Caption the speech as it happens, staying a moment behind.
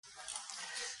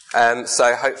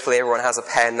So hopefully everyone has a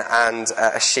pen and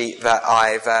a sheet that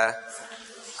I've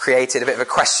created, a bit of a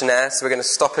questionnaire. So we're going to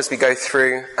stop as we go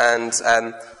through, and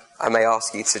I may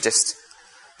ask you to just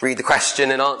read the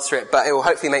question and answer it, but it will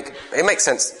hopefully makes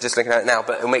sense just looking at it now,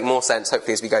 but it will make more sense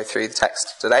hopefully as we go through the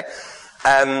text today.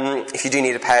 If you do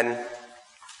need a pen,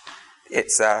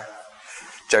 it's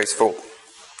Joe's fault,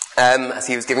 as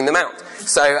he was giving them out.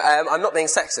 So I'm not being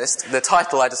sexist. The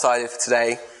title I decided for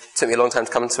today, took me a long time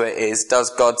to come to it, is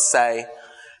Does God Say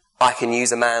I Can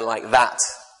Use a Man Like That?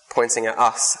 Pointing at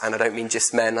us, and I don't mean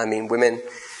just men, I mean women.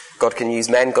 God can use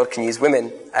men, God can use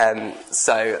women.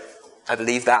 So I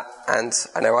believe that, and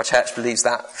I know our church believes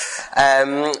that.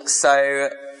 So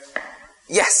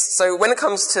when it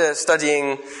comes to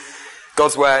studying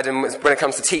God's Word, and when it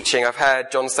comes to teaching, I've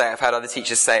heard John say it, I've heard other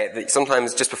teachers say it, that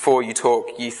sometimes just before you talk,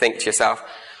 you think to yourself,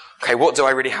 okay, what do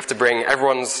I really have to bring?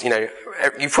 Everyone's,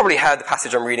 you've probably heard the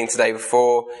passage I'm reading today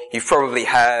before, you've probably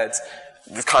heard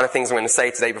the kind of things I'm going to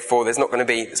say today before. There's not going to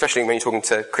be, especially when you're talking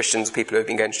to Christians, people who have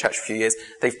been going to church for a few years,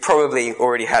 they've probably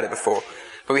already heard it before.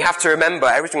 But we have to remember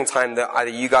every single time that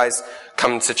either you guys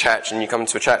come to church and you come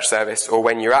to a church service, or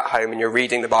when you're at home and you're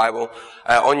reading the Bible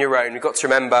on your own, you've got to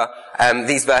remember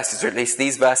these verses, or at least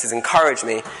these verses encourage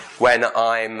me when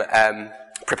I'm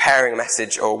preparing a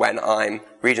message or when I'm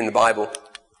reading the Bible.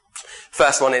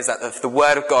 First one is that the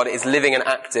Word of God is living and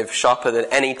active, sharper than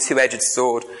any two-edged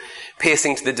sword,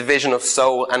 piercing to the division of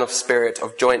soul and of spirit,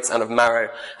 of joints and of marrow,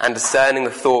 and discerning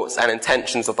the thoughts and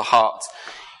intentions of the heart.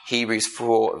 Hebrews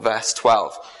 4 verse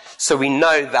 12. So we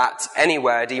know that any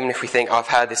word, even if we think, I've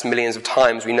heard this millions of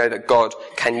times, we know that God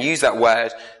can use that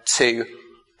word to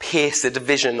pierce the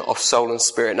division of soul and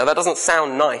spirit. Now that doesn't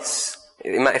sound nice.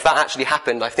 If that actually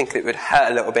happened, I think it would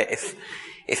hurt a little bit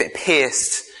if it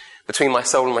pierced between my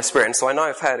soul and my spirit. And so I know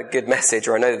I've heard a good message,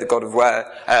 or I know that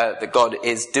that God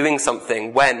is doing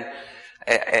something when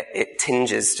it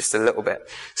tinges just a little bit.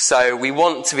 So we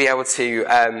want to be able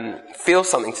to feel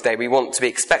something today. We want to be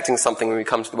expecting something when we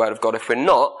come to the Word of God. If we're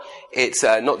not, it's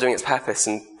not doing its purpose,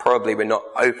 and probably we're not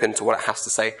open to what it has to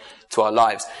say to our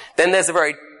lives. Then there's a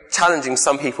very challenging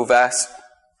some people verse,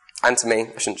 and to me,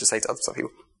 I shouldn't just say to some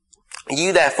people.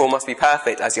 You therefore must be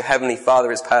perfect as your heavenly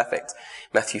Father is perfect.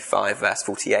 Matthew 5 verse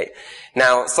 48.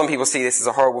 Now, some people see this as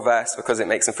a horrible verse because it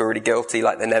makes them feel really guilty,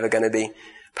 like they're never going to be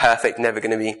perfect, never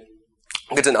going to be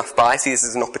good enough. But I see this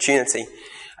as an opportunity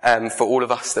for all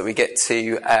of us, that we get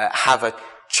to have a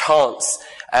chance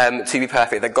to be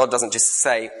perfect, that God doesn't just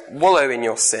say, wallow in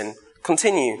your sin,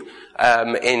 continue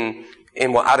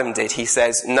in what Adam did. He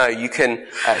says, no, you can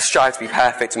strive to be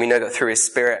perfect, and we know that through His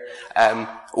Spirit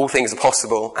all things are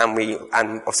possible,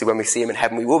 and obviously when we see Him in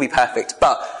heaven we will be perfect.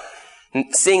 But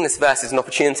seeing this verse is an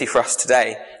opportunity for us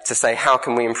today to say, how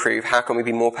can we improve? How can we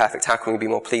be more perfect? How can we be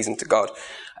more pleasing to God?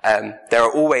 There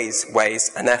are always ways,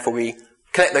 and therefore we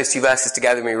connect those two verses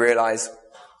together and we realise,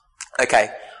 okay,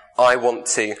 I want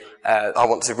to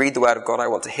read the Word of God, I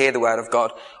want to hear the Word of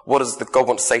God. What does God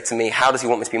want to say to me? How does He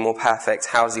want me to be more perfect?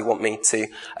 How does He want me to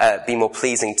be more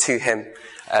pleasing to Him?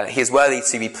 He is worthy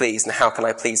to be pleased, and how can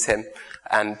I please Him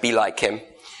and be like Him?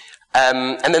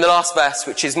 And then the last verse,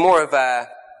 which is more of a,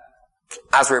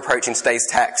 as we're approaching today's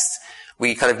text,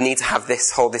 we kind of need to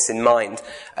hold this in mind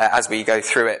as we go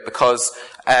through it, because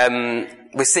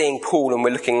we're seeing Paul, and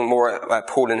we're looking more at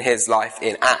Paul and his life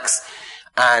in Acts,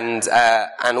 and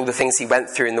all the things he went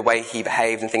through and the way he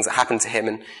behaved and things that happened to him.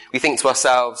 And we think to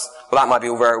ourselves, well, that might be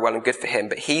all very well and good for him,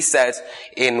 but he said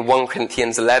in 1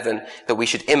 Corinthians 11 that we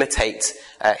should imitate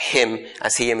him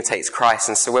as he imitates Christ.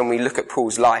 And so when we look at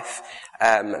Paul's life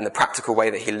and the practical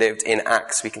way that he lived in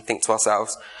Acts, we can think to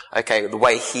ourselves, okay, the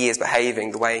way he is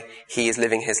behaving, the way he is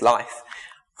living his life,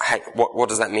 what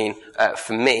does that mean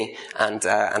for me, and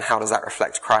how does that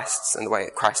reflect Christ in the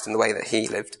way that he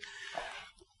lived?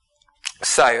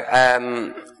 So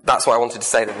that's why I wanted to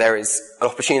say that there is an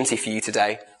opportunity for you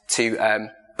today to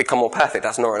become more perfect.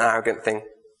 That's not an arrogant thing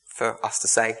for us to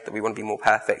say, that we want to be more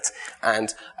perfect,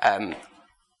 and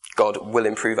God will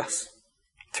improve us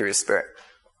through His Spirit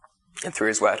and through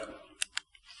His Word.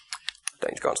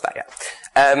 Don't need to go on to that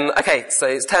yet. Okay, so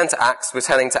let's turn to Acts. We're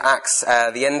turning to Acts,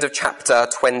 the end of chapter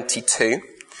 22,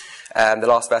 the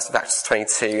last verse of Acts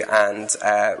 22, and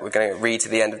we're going to read to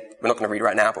the end of, we're not going to read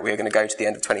right now, but we're going to go to the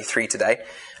end of 23 today.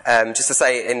 Just to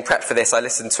say, in prep for this, I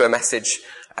listened to a message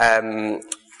on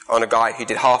a guy who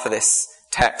did half of this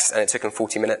text, and it took him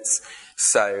 40 minutes.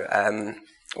 So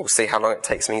we'll see how long it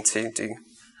takes me to do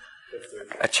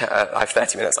I have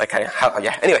 30 minutes. Okay,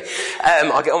 anyway,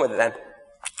 I'll get on with it then.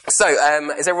 So,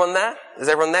 is everyone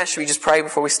there? Should we just pray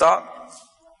before we start?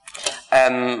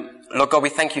 Lord God, we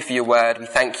thank you for your word. We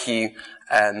thank you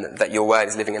that your word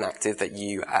is living and active, that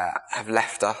you have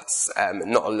left us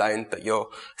not alone, but your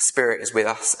Spirit is with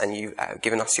us, and you've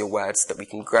given us your words that we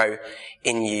can grow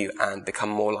in you and become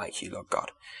more like you, Lord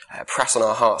God. Press on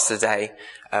our hearts today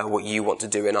what you want to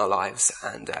do in our lives,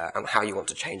 and how you want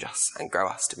to change us and grow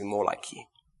us to be more like you.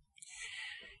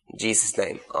 In Jesus'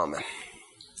 name, amen.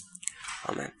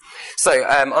 Amen. So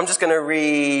I'm just going to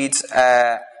read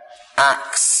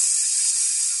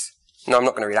Acts. No, I'm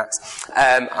not going to read Acts.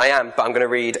 I am, but I'm going to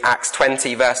read Acts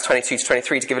 20, verse 22 to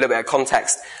 23 to give a little bit of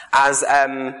context. As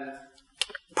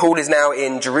Paul is now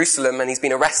in Jerusalem and he's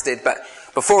been arrested, but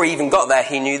before he even got there,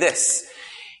 he knew this.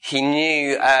 He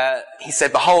knew, he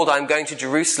said, "Behold, I am going to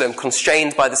Jerusalem,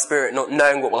 constrained by the Spirit, not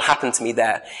knowing what will happen to me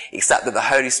there, except that the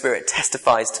Holy Spirit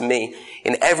testifies to me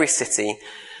in every city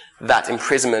that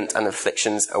imprisonment and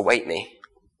afflictions await me."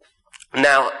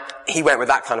 Now, he went with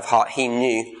that kind of heart. He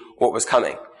knew what was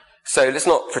coming. So let's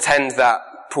not pretend that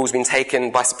Paul's been taken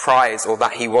by surprise, or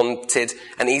that he wanted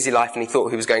an easy life and he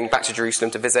thought he was going back to Jerusalem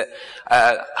to visit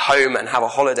home and have a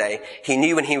holiday. He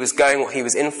knew when he was going what he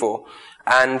was in for.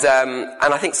 And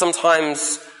I think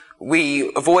sometimes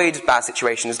we avoid bad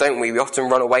situations, don't we? We often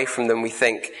run away from them. We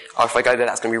think, oh, if I go there,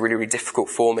 that's going to be really, really difficult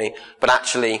for me. But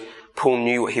actually, Paul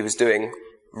knew what he was doing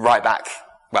right back,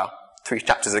 3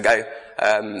 chapters ago,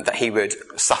 that he would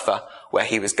suffer where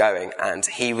he was going. And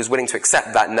he was willing to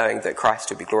accept that, knowing that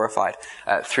Christ would be glorified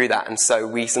through that. And so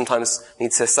we sometimes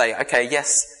need to say, okay,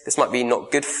 yes, this might be not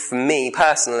good for me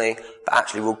personally, but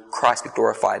actually will Christ be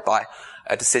glorified by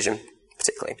a decision,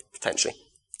 potentially.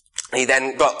 He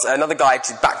then got another guy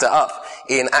to back that up.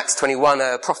 In Acts 21,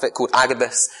 a prophet called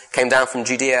Agabus came down from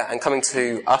Judea, and coming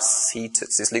to us,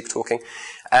 this is Luke talking,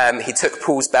 he took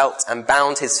Paul's belt and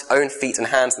bound his own feet and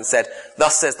hands and said,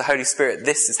 "Thus says the Holy Spirit,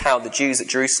 this is how the Jews at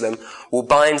Jerusalem will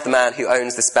bind the man who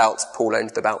owns this belt," Paul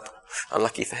owned the belt,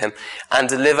 unlucky for him, "and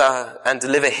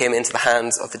deliver him into the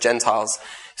hands of the Gentiles."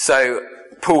 So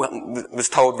Paul was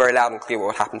told very loud and clear what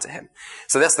would happen to him.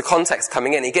 So that's the context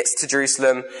coming in. He gets to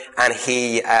Jerusalem and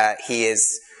he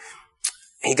goes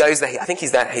there. I think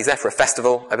he's there for a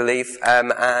festival, I believe.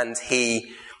 And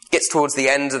he gets towards the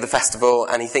end of the festival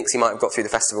and he thinks he might have got through the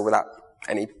festival without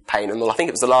any pain and all. I think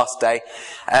it was the last day.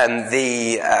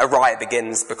 A riot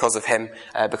begins because of him,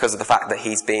 because of the fact that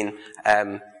he's been,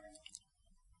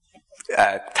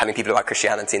 telling people about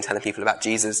Christianity and telling people about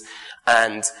Jesus,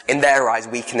 and in their eyes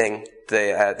weakening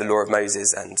the law of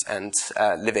Moses and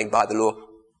living by the law.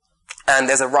 And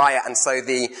there's a riot, and so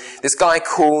this guy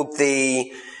called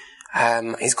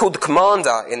he's called the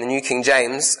commander in the New King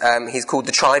James. He's called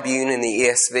the tribune in the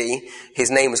ESV. His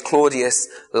name was Claudius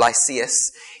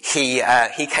Lysias. He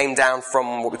came down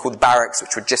from what we call the barracks,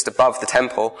 which were just above the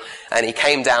temple, and he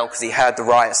came down because he heard the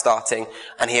riot starting,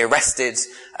 and he arrested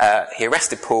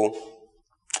Paul.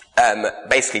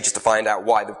 Basically just to find out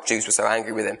why the Jews were so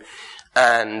angry with him.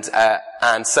 And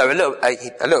so a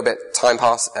little bit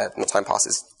not time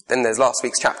passes. Then there's last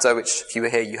week's chapter, which if you were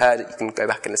here, you heard it. You can go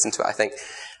back and listen to it, I think.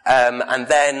 And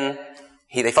then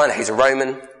they find out he's a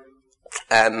Roman.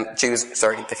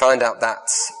 They find out that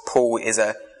Paul is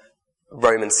a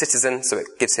Roman citizen, so it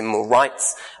gives him more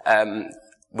rights,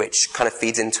 which kind of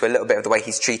feeds into a little bit of the way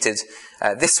he's treated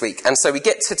this week. And so we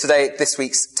get to this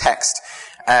week's text.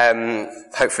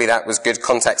 Hopefully that was good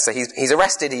context. So he's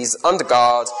arrested, he's under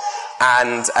guard,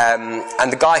 and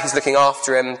the guy who's looking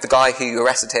after him, the guy who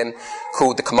arrested him,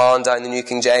 called the commander in the New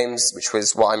King James, which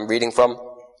was what I'm reading from,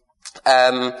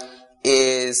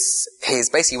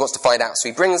 basically wants to find out. So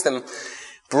he brings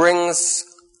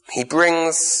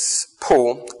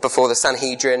Paul before the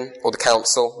Sanhedrin, or the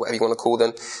council, whatever you want to call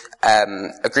them,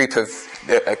 a group of,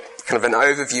 kind of an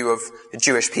overview of the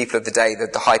Jewish people of the day,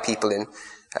 the high people in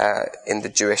the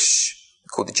Jewish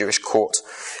court.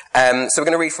 So we're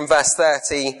going to read from verse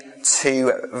 30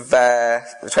 to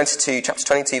chapter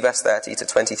 22, verse 30 to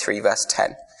 23, verse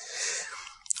 10.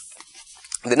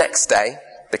 The next day,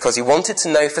 because he wanted to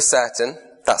know for certain,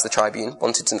 that's the tribune,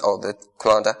 the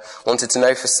commander, wanted to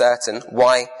know for certain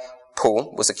why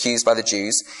Paul was accused by the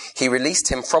Jews, he released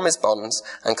him from his bonds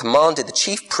and commanded the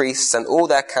chief priests and all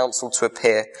their council to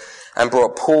appear, and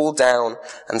brought Paul down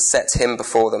and set him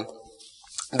before them.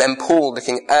 Then Paul,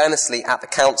 looking earnestly at the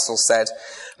council, said,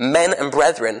 "Men and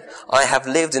brethren, I have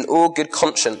lived in all good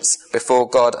conscience before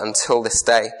God until this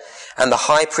day." And the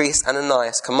high priest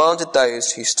Ananias commanded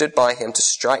those who stood by him to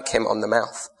strike him on the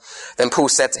mouth. Then Paul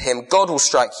said to him, "God will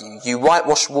strike you, you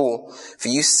whitewashed wall, for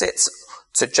you sit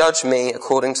to judge me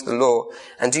according to the law.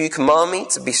 And do you command me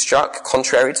to be struck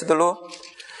contrary to the law?"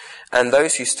 And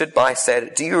those who stood by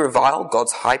said, "Do you revile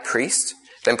God's high priest?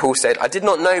 Then Paul said, I did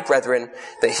not know, brethren,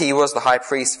 that he was the high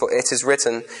priest, for it is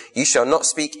written, you shall not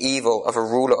speak evil of a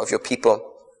ruler of your people.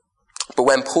 But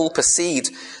when Paul perceived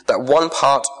that one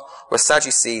part were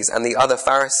Sadducees and the other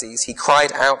Pharisees, he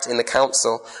cried out in the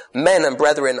council, men and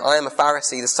brethren, I am a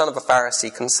Pharisee, the son of a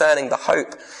Pharisee, concerning the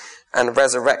hope and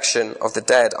resurrection of the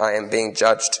dead I am being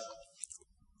judged.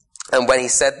 And when he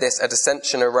said this, a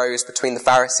dissension arose between the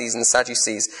Pharisees and the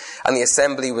Sadducees, and the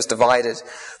assembly was divided.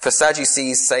 For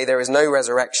Sadducees say there is no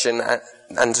resurrection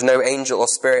and no angel or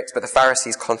spirit, but the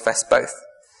Pharisees confess both.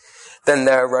 Then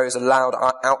there arose a loud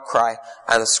outcry,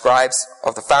 and the scribes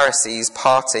of the Pharisees'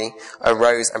 party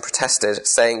arose and protested,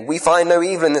 saying, we find no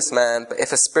evil in this man, but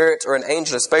if a spirit or an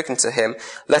angel has spoken to him,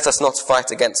 let us not fight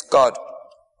against God.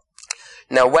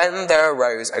 Now when there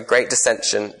arose a great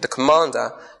dissension, the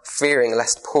commander, fearing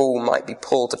lest Paul might be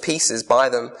pulled to pieces by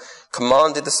them,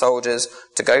 commanded the soldiers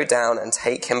to go down and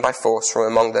take him by force from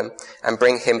among them and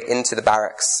bring him into the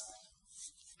barracks.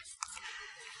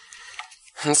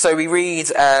 And so we read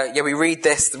that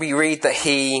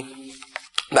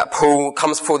Paul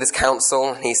comes before this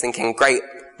council, and he's thinking, great,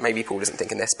 maybe Paul isn't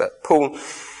thinking this, but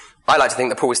I like to think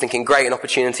that Paul was thinking, great, an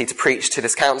opportunity to preach to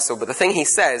this council. But the thing he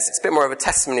says, it's a bit more of a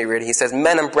testimony really. He says,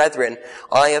 men and brethren,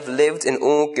 I have lived in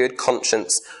all good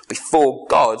conscience before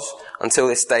God until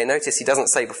this day. Notice he doesn't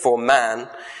say before man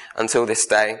until this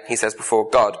day. He says before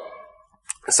God.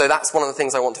 So that's one of the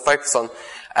things I want to focus on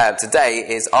today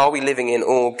is, are we living in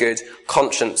all good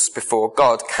conscience before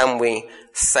God? Can we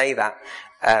say that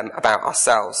about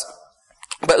ourselves?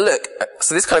 But look,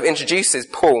 so this kind of introduces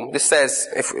Paul. This says,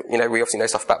 we obviously know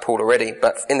stuff about Paul already,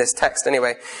 but in this text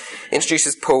anyway,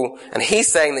 introduces Paul, and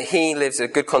he's saying that he lives a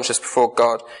good conscience before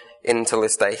God until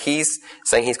this day. He's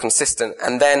saying he's consistent,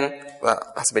 and then, well,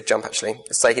 that's a big jump actually.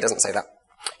 Let's say he doesn't say that.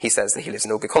 He says that he lives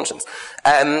in all good conscience.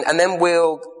 And then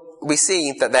we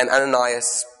see that then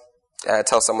Ananias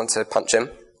tells someone to punch him,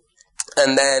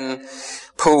 and then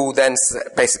Paul then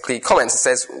basically comments and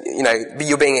says,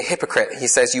 you're being a hypocrite. He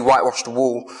says, you whitewashed the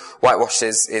wall. Whitewash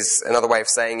is another way of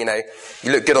saying,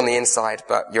 you look good on the inside,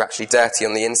 but you're actually dirty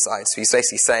on the inside. So he's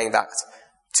basically saying that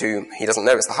he doesn't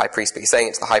know it's the high priest, but he's saying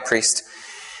it to the high priest.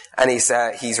 And he's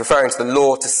referring to the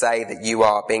law to say that you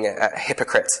are being a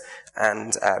hypocrite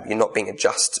and you're not being a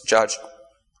just judge.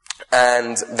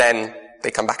 And then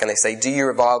they come back and they say, do you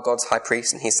revile God's high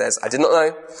priest? And he says, I did not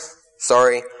know.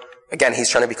 Sorry. Again, he's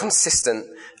trying to be consistent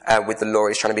with the law.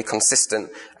 He's trying to be consistent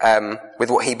with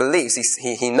what he believes.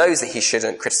 He knows that he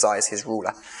shouldn't criticize his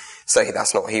ruler. So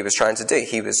that's not what he was trying to do.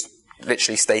 He was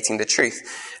literally stating the truth.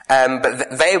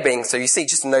 So you see,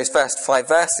 just in those first 5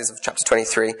 verses of chapter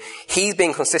 23, he's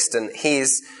being consistent.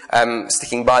 He's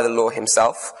sticking by the law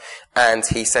himself, and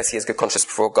he says he has good conscience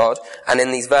before God. And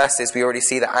in these verses, we already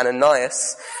see that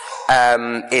Ananias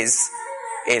is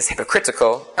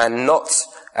hypocritical and not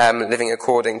living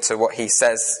according to what he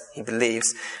says he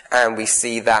believes, and we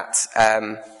see that,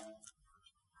 and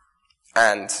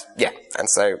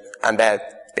they're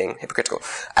being hypocritical.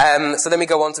 So then we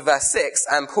go on to verse 6,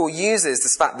 and Paul uses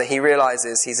this fact that he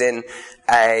realizes he's in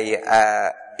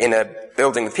a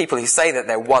building with people who say that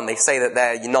they're one, they say that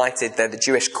they're united, they're the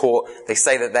Jewish court, they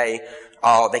say that they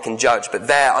can judge, but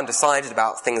they're undecided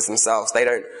about things themselves. They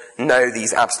don't know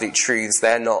these absolute truths.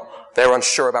 They're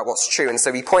unsure about what's true. And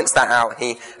so he points that out.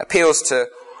 He appeals to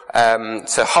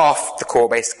half the core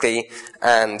basically,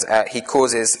 and he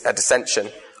causes a dissension.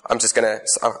 I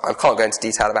can't go into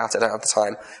detail about it, I don't have the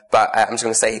time, but I'm just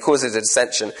going to say he causes a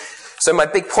dissension. So my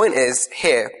big point is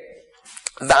here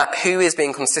that who is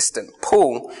being consistent?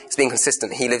 Paul is being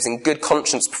consistent. He lives in good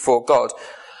conscience before God.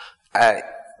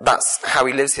 That's how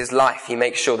he lives his life. He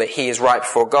makes sure that he is right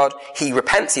before God. He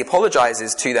repents, he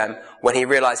apologizes to them when he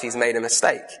realizes he's made a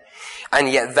mistake. And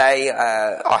yet they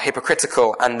are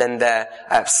hypocritical, and then they're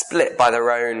split by their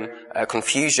own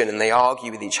confusion, and they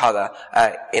argue with each other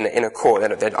in a court.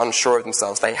 They're unsure of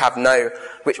themselves. They have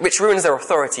which ruins their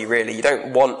authority, really. You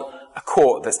don't want a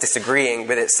court that's disagreeing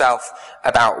with itself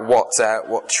about what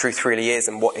truth really is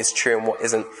and what is true and what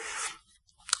isn't.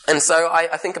 And so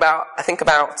I think about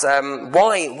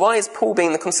why is Paul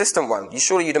being the consistent one?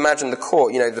 Surely you'd imagine the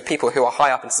court, the people who are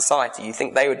high up in society, you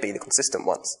think they would be the consistent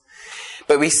ones.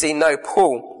 But we see, no,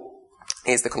 Paul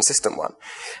is the consistent one.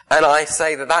 And I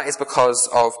say that is because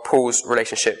of Paul's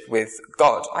relationship with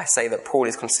God. I say that Paul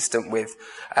is consistent with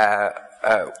the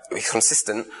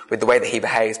way that he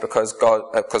behaves because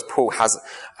Paul has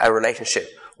a relationship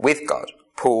with God.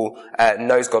 Paul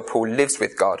knows God. Paul lives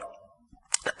with God.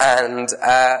 And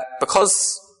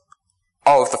because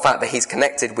of the fact that he's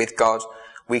connected with God,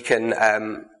 we can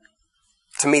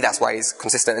to me, that's why he's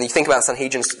consistent. And you think about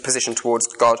Sanhedrin's position towards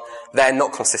God, they're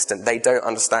not consistent. They don't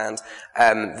understand.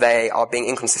 They are being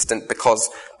inconsistent because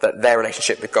that their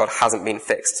relationship with God hasn't been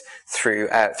fixed through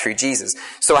Jesus.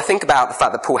 So I think about the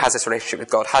fact that Paul has this relationship with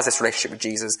God, has this relationship with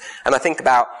Jesus, and I think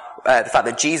about the fact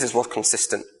that Jesus was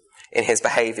consistent in his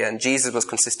behavior, and Jesus was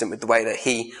consistent with the way that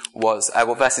he was.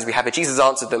 What verses we have here? Jesus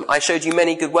answered them, "I showed you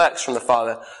many good works from the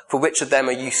Father. For which of them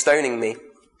are you stoning me?"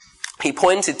 He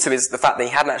pointed to the fact that he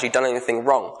hadn't actually done anything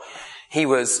wrong. He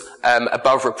was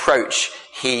above reproach.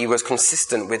 He was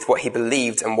consistent with what he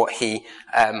believed and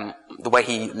the way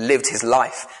he lived his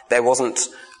life. There wasn't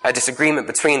a disagreement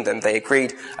between them. They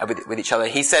agreed with each other.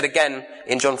 He said again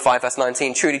in John 5 verse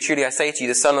 19, "Truly, truly, I say to you,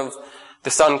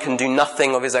 the Son can do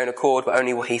nothing of his own accord, but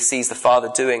only what he sees the Father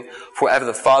doing. For whatever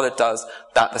the Father does,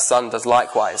 that the Son does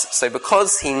likewise." So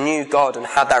because he knew God and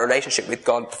had that relationship with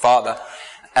God the Father,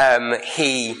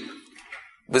 he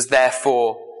was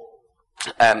therefore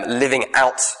living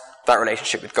out that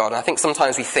relationship with God. And I think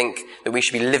sometimes we think that we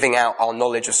should be living out our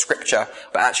knowledge of Scripture,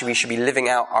 but actually we should be living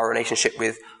out our relationship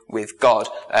with God,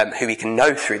 who we can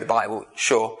know through the Bible,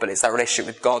 sure, but it's that relationship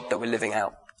with God that we're living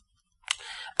out.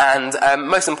 And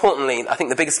most importantly, I think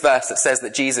the biggest verse that says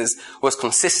that Jesus was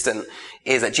consistent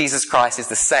is that Jesus Christ is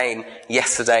the same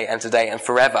yesterday and today and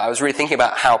forever. I was really thinking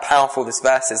about how powerful this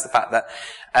verse is, the fact that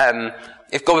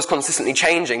if God was consistently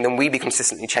changing, then we'd be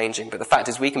consistently changing. But the fact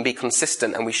is we can be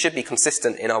consistent, and we should be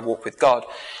consistent in our walk with God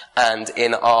and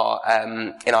in our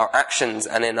actions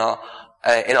and in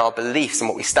our beliefs and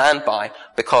what we stand by,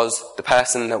 because the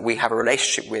person that we have a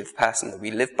relationship with, the person that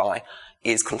we live by,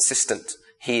 is consistent.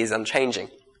 He is unchanging.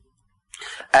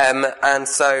 And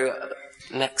so,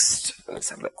 next, let's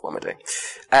have a look, what am I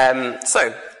doing?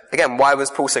 So, again, why was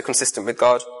Paul so consistent with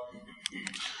God?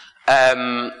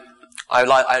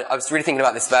 I was really thinking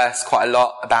about this verse quite a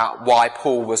lot, about why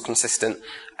Paul was consistent,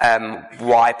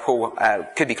 why Paul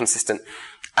could be consistent.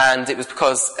 And it was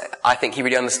because I think he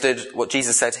really understood what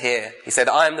Jesus said here. He said,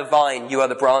 "I am the vine, you are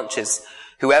the branches.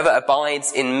 Whoever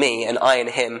abides in me and I in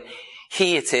him,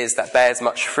 he it is that bears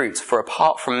much fruit, for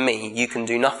apart from me you can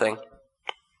do nothing."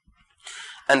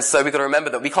 And so we've got to remember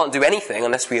that we can't do anything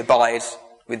unless we abide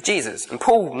with Jesus. And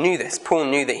Paul knew this. Paul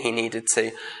knew that he needed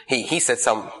to. He said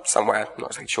somewhere, I'm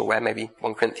not exactly sure where, maybe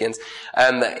 1 Corinthians,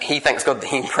 that he thanks God that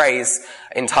he prays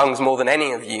in tongues more than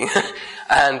any of you.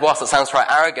 And whilst it sounds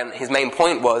quite arrogant, his main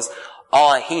point was,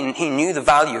 he knew the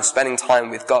value of spending time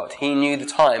with God. He knew the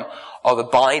time of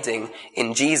abiding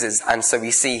in Jesus. And so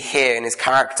we see here in his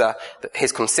character that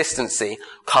his consistency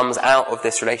comes out of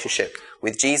this relationship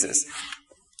with Jesus.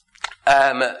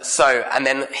 And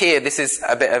then here, this is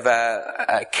a bit of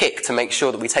a kick to make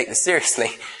sure that we take this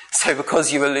seriously. So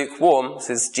because you are lukewarm, this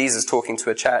is Jesus talking to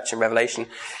a church in Revelation,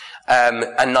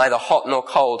 and neither hot nor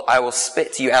cold, I will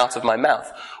spit you out of my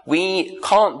mouth. We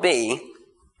can't be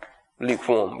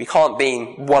lukewarm. We can't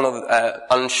be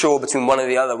unsure between one or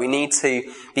the other. We need to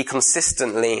be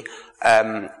consistently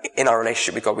in our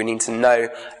relationship with God. We need to know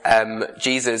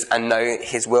Jesus and know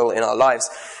his will in our lives.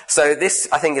 So this,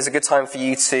 I think, is a good time for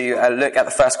you to look at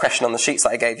the first question on the sheets that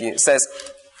I gave you. It says,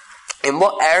 in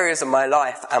what areas of my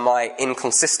life am I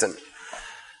inconsistent?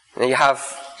 Now you have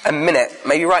a minute.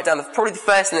 Maybe write down probably the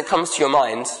first thing that comes to your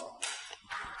mind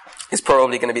is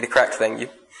probably going to be the correct thing.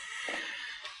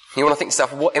 You want to think to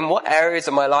yourself, in what areas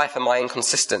of my life am I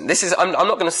inconsistent? I'm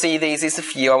not going to see these are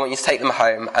for you. I want you to take them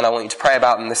home, and I want you to pray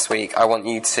about them this week. I want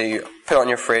you to put it on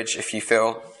your fridge if you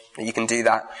feel that you can do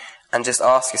that, and just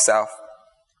ask yourself,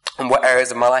 in what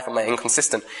areas of my life am I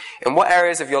inconsistent? In what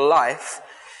areas of your life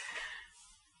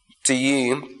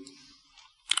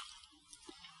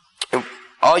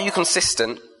are you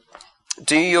consistent?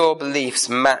 Do your beliefs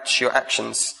match your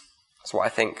actions? That's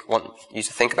what I want you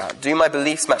to think about. Do my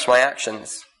beliefs match my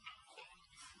actions?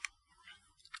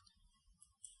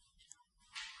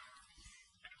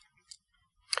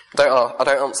 I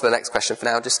don't answer the next question for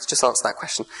now. Just answer that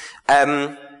question.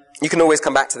 You can always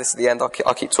come back to this at the end. I'll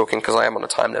keep talking because I am on a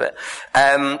time limit.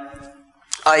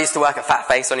 I used to work at Fat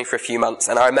Face only for a few months,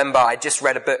 and I remember I just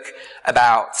read a book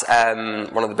about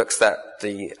one of the books that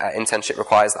the internship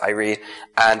requires that I read,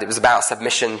 and it was about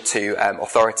submission to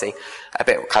authority, a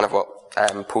bit kind of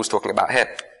what Paul's talking about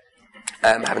here,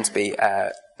 having to be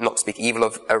not speak evil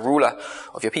of a ruler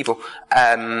of your people.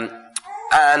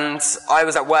 And I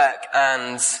was at work,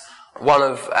 and one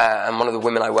of the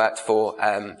women I worked for,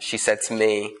 she said to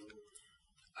me,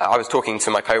 I was talking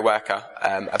to my co-worker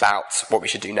about what we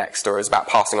should do next, or it was about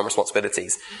passing on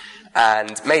responsibilities.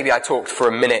 And maybe I talked for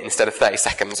a minute instead of 30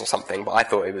 seconds or something, but I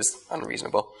thought it was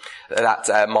unreasonable. That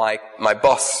my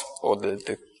boss, or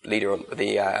the leader,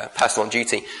 the person on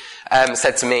duty,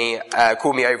 said to me,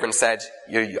 called me over and said,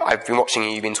 I've been watching you,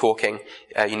 you've been talking,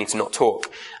 you need to not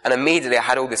talk. And immediately I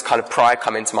had all this kind of pride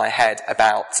come into my head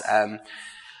about,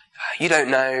 you don't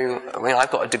know, I mean,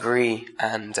 I've got a degree,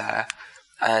 and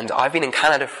I've been in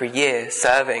Canada for a year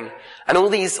serving, and all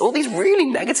these really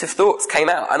negative thoughts came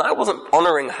out, and I wasn't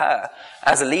honouring her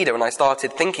as a leader, and I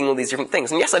started thinking all these different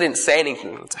things. And yes, I didn't say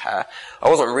anything to her, I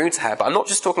wasn't rude to her, but I'm not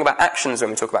just talking about actions when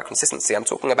we talk about consistency, I'm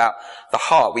talking about the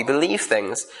heart. We believe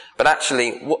things, but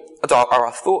actually, what are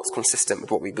our thoughts consistent with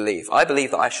what we believe? I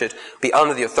believe that I should be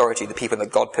under the authority of the people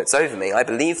that God puts over me. I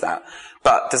believe that.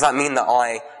 But does that mean that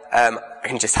I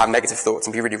can just have negative thoughts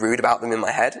and be really rude about them in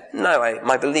my head? No,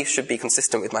 my beliefs should be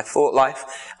consistent with my thought life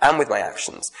and with my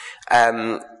actions.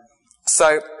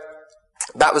 So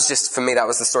that was just, for me, that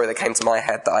was the story that came to my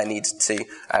head, that I needed to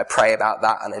pray about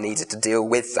that, and I needed to deal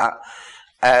with that.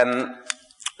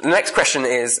 The next question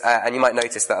is, and you might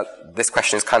notice that this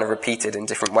question is kind of repeated in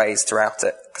different ways throughout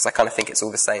it, because I kind of think it's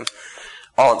all the same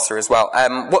answer as well.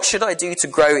 What should I do to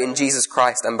grow in Jesus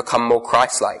Christ and become more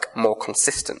Christ-like, more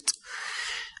consistent?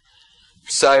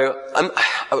 So,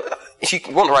 if you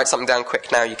want to write something down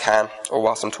quick now, you can, or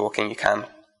whilst I'm talking, you can.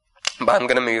 But I'm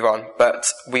going to move on. But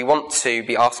we want to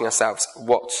be asking ourselves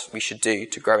what we should do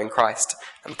to grow in Christ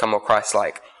and become more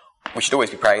Christ-like. We should always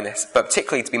be praying this, but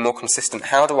particularly to be more consistent.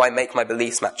 How do I make my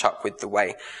beliefs match up with the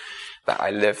way that I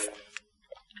live?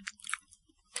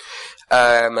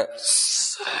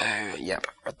 Yep,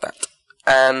 read that.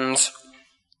 And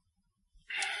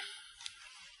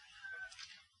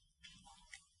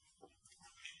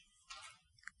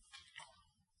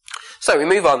so we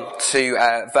move on to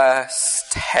verse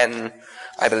 10,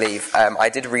 I believe. I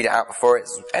did read it out before,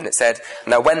 and it said,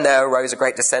 "Now when there arose a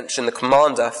great dissension, the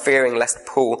commander, fearing lest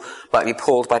Paul might be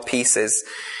pulled by pieces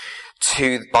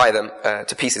by them,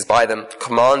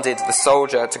 commanded the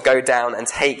soldier to go down and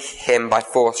take him by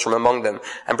force from among them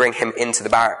and bring him into the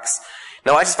barracks."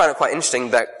 Now I just found it quite interesting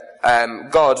that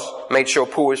God made sure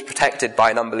Paul was protected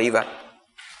by an unbeliever.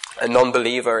 A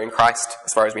non-believer in Christ,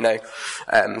 as far as we know.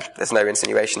 There's no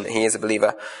insinuation that he is a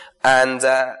believer. And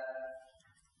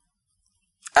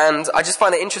I just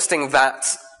find it interesting that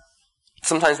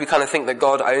sometimes we kind of think that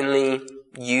God only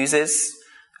uses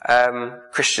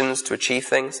Christians to achieve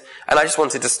things. And I just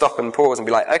wanted to stop and pause and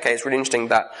be like, okay, it's really interesting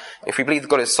that if we believe that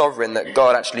God is sovereign, that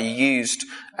God actually used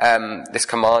this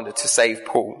commander to save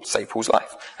Paul's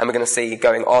life. And we're going to see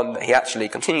going on that he actually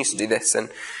continues to do this,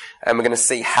 and we're going to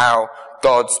see how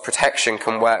God's protection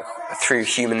can work through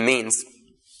human means.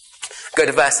 Go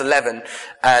to verse 11,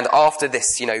 and after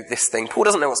this, this thing, Paul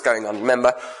doesn't know what's going on.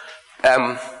 Remember,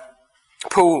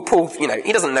 Paul,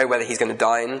 he doesn't know whether he's going to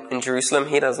die in Jerusalem.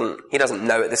 He doesn't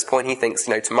know at this point. He thinks,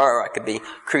 tomorrow I could be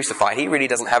crucified. He really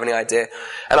doesn't have any idea.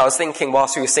 And I was thinking,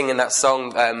 whilst we were singing that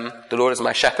song, "The Lord is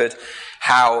my shepherd,"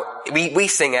 how we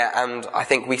sing it, and I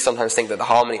think we sometimes think that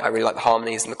I really like the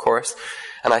harmonies in the chorus.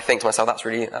 And I think to myself, that's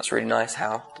really nice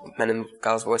how men and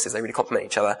girls' voices, they really complement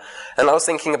each other. And I was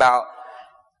thinking about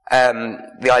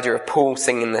the idea of Paul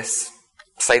singing this,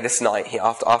 say this night,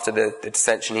 after the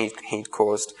dissension he'd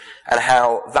caused, and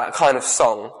how that kind of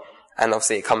song, and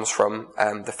obviously it comes from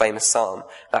the famous psalm,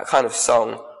 that kind of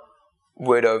song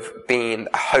would have been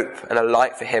a hope and a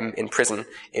light for him in prison.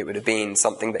 It would have been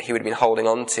something that he would have been holding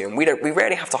on to. And we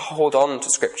rarely have to hold on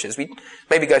to scriptures. We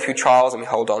maybe go through trials and we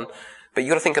hold on. But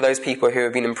you've got to think of those people who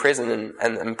have been in prison,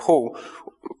 and Paul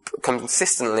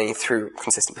continually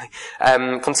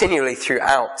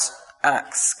throughout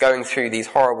Acts, going through these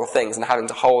horrible things and having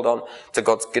to hold on to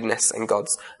God's goodness and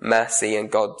God's mercy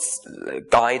and God's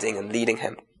guiding and leading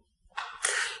him.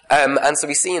 And so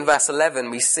we see in verse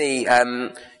 11, we see,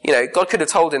 God could have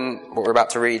told him what we're about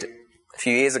to read a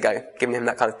few years ago, giving him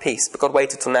that kind of peace, but God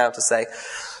waited till now to say,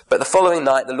 "But the following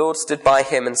night the Lord stood by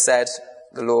him and said,"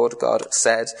 the Lord God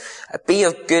said, "Be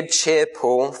of good cheer,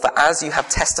 Paul, for as you have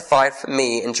testified for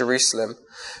me in Jerusalem,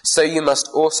 so you must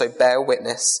also bear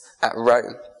witness at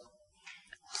Rome."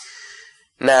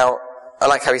 Now, I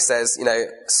like how he says,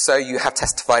 "So you have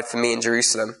testified for me in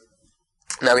Jerusalem."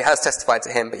 Now, he has testified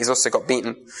to him, but he's also got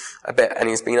beaten a bit, and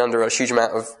he's been under a huge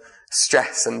amount of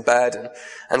stress and burden.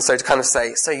 And so to kind of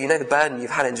say, so the burden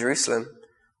you've had in Jerusalem,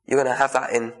 you're going to have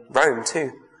that in Rome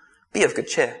too. Be of good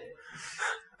cheer.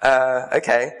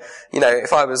 Okay.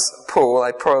 If I was Paul,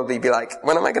 I'd probably be like,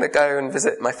 when am I going to go and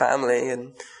visit my family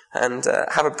and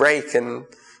have a break and,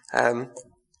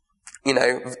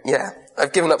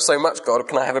 I've given up so much, God,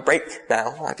 can I have a break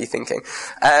now? I'd be thinking.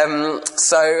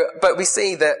 But we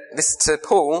see that this to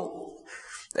Paul,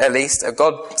 at least,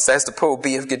 God says to Paul,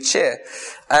 "Be of good cheer."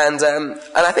 And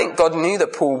I think God knew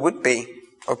that Paul would be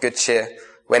of good cheer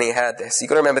when he heard this. You've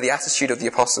got to remember the attitude of the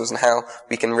apostles and how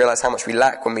we can realize how much we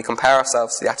lack when we compare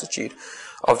ourselves to the attitude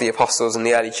of the apostles in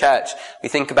the early church. We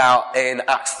think about in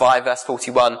Acts 5 verse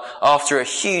 41, after a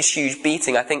huge, huge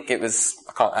beating, I can't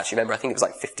actually remember, I think it was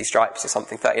like 50 stripes or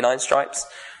something, 39 stripes.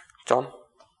 John?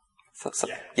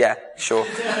 Yeah, sure.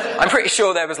 I'm pretty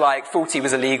sure there was like 40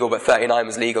 was illegal, but 39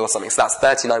 was legal or something. So that's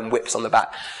 39 whips on the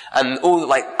back. And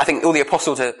I think all the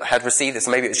apostles had received this,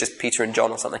 or maybe it was just Peter and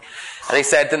John or something. And he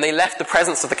said, then they left the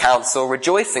presence of the council,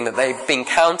 rejoicing that they've been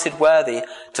counted worthy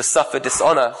to suffer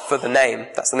dishonor for the name.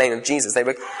 That's the name of Jesus.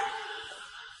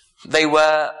 They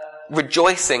were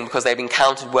rejoicing because they'd been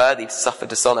counted worthy to suffer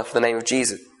dishonor for the name of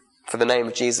Jesus. For the name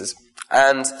of Jesus.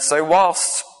 And so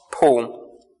whilst Paul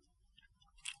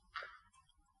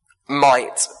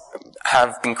might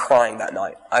have been crying that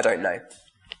night, I don't know,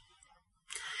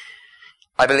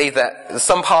 I believe that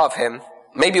some part of him,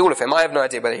 maybe all of him, I have no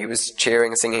idea whether he was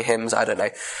cheering and singing hymns, I don't know,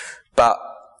 but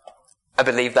I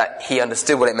believe that he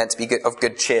understood what it meant to be of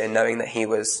good cheer, knowing that he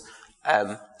was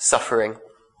suffering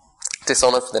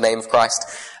dishonor for the name of Christ.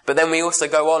 But then we also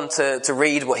go on to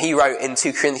read what he wrote in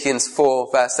 2 Corinthians 4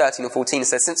 verse 13 and 14. It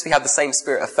says, since we have the same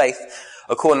spirit of faith,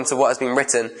 according to what has been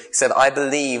written, he said, I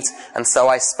believed, and so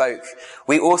I spoke.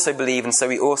 We also believe, and so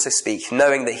we also speak,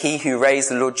 knowing that he who raised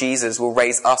the Lord Jesus will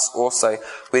raise us also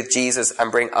with Jesus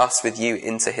and bring us with you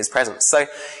into his presence. So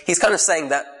he's kind of saying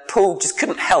that Paul just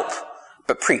couldn't help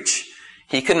but preach.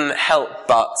 He couldn't help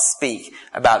but speak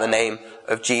about the name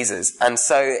of Jesus. And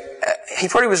so he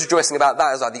probably was rejoicing about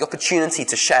that as well, the opportunity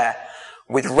to share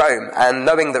with Rome, and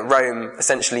knowing that Rome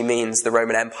essentially means the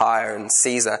Roman Empire and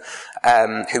Caesar,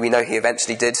 who we know he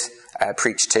eventually did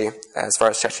preach to, as far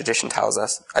as church tradition tells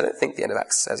us. I don't think the end of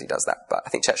Acts says he does that, but I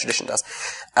think church tradition does.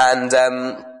 And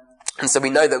so we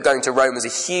know that going to Rome was a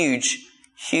huge,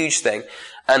 huge thing.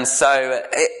 And so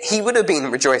he would have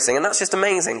been rejoicing, and that's just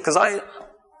amazing, because I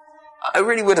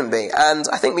really wouldn't be. And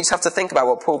I think we just have to think about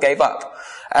what Paul gave up.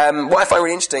 What I find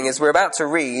really interesting is we're about to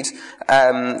read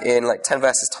in like 10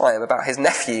 verses time about his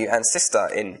nephew and sister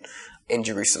in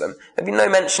Jerusalem. There'd been no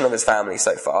mention of his family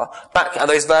so far. Back at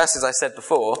those verses I said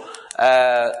before,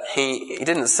 he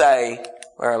didn't say,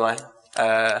 where am I?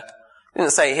 He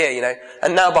didn't say here,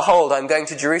 and now behold, I'm going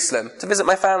to Jerusalem to visit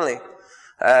my family.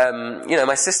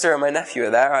 My sister and my nephew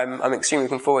are there. I'm extremely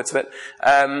looking forward to it.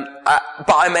 But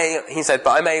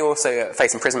I may also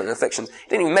face imprisonment and afflictions. He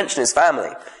didn't even mention his family.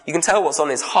 You can tell what's on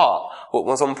his heart, what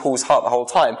was on Paul's heart the whole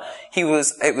time. It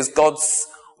was God's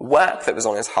work that was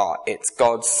on his heart. It's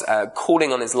God's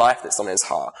calling on his life that's on his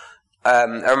heart.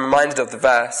 I'm reminded of the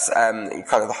verse, kind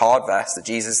of the hard verse that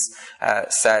Jesus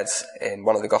said in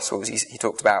one of the Gospels. He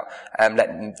talked about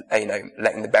letting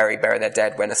the bury their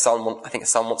dead when a son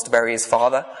wants to bury his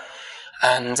father,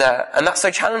 and that's so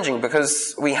challenging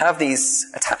because we have these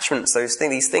attachments,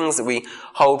 these things that we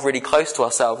hold really close to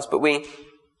ourselves. But and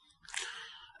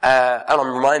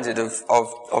I'm reminded of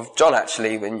John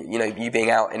actually, when you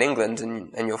being out in England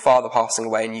and your father passing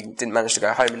away, and you didn't manage to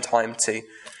go home in time to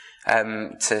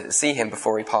see him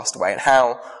before he passed away, and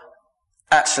how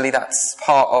actually that's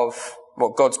part of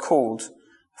what God's called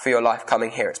for your life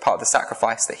coming here. It's part of the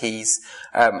sacrifice that he's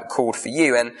called for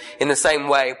you. And in the same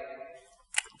way,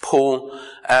 Paul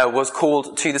was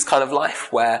called to this kind of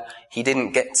life where he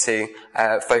didn't get to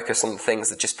focus on the things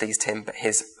that just pleased him, but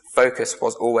his focus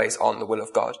was always on the will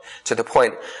of God, to the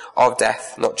point of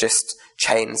death, not just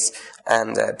chains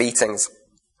and beatings.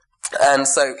 And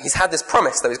so he's had this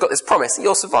promise, though. He's got this promise.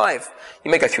 You'll survive.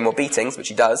 You may go through more beatings, which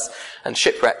he does, and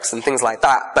shipwrecks and things like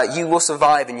that, but you will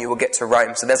survive and you will get to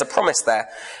Rome. So there's a promise there.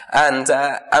 And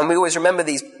we always remember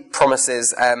these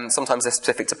promises. Sometimes they're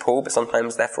specific to Paul, but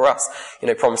sometimes they're for us.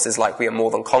 Promises like we are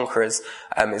more than conquerors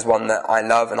is one that I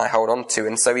love and I hold on to.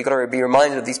 And so we've got to be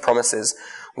reminded of these promises.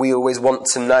 We always want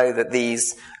to know that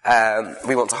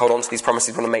we want to hold on to these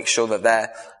promises. We want to make sure that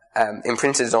they're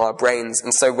imprinted on our brains.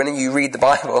 And so when you read the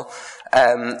Bible,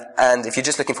 and if you're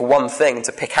just looking for one thing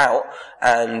to pick out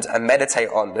and meditate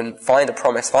on, then find a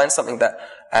promise, find something that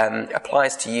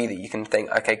applies to you, that you can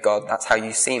think, okay, God, that's how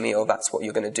you see me, or that's what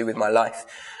you're going to do with my life.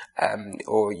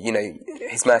 Or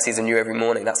his mercies are new every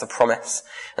morning. That's a promise.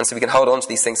 And so we can hold on to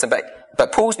these things.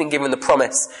 But Paul's been given the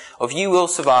promise of you will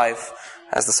survive,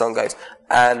 as the song goes,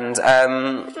 and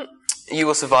you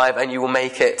will survive and you will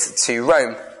make it to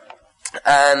Rome.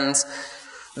 And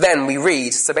then we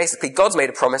read, so basically God's made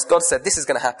a promise, God said this is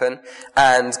going to happen,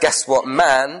 and guess what?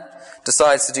 Man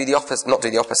decides to do the opposite, not do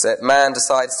the opposite, man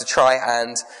decides to try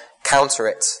and counter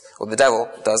it, or the devil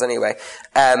does anyway.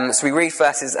 So we read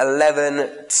verses 12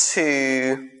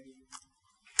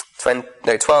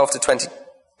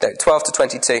 to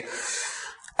 22.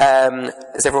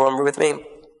 Is everyone with me?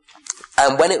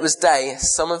 And when it was day,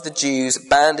 some of the Jews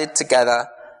banded together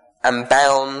and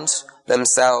bound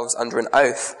themselves under an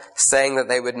oath, saying that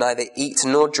they would neither eat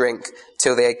nor drink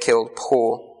till they had killed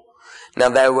Paul. Now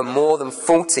there were more than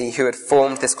 40 who had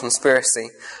formed this conspiracy.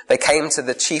 They came to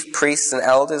the chief priests and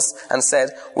elders and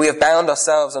said, "We have bound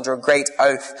ourselves under a great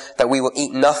oath that we will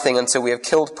eat nothing until we have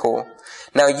killed Paul.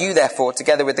 Now you therefore,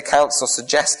 together with the council,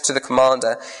 suggest to the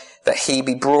commander that he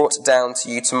be brought down to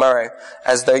you tomorrow,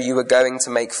 as though you were going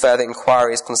to make further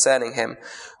inquiries concerning him.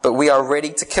 But we are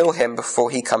ready to kill him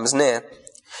before he comes near."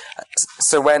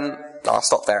 So I'll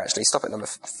stop there actually, stop at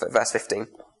verse 15.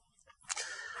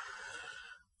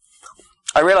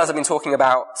 I realise I've been talking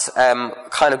about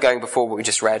kind of going before what we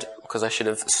just read, because I should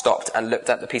have stopped and looked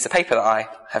at the piece of paper that I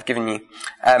have given you.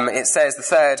 It says, the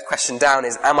third question down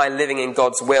is, am I living in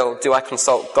God's will? Do I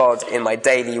consult God in my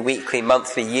daily, weekly,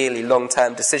 monthly, yearly,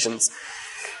 long-term decisions?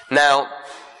 Now,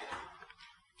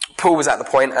 Paul was at the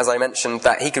point, as I mentioned,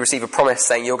 that he could receive a promise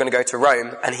saying, you're going to go to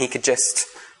Rome, and he could just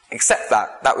accept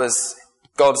that. That was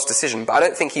God's decision. But I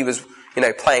don't think he was,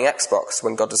 playing Xbox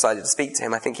when God decided to speak to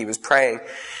him. I think he was praying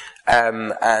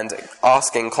and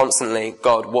asking constantly,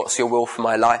 God, what's your will for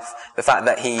my life? The fact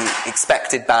that he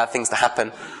expected bad things to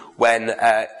happen when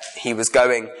he was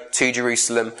going to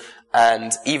Jerusalem,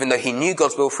 and even though he knew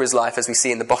God's will for his life, as we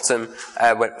see in the bottom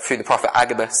through the prophet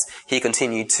Agabus, he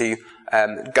continued to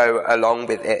go along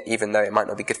with it, even though it might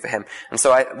not be good for him. And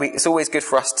so it's always good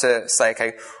for us to say,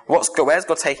 okay, where's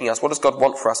God taking us? What does God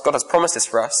want for us? God has promises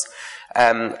for us.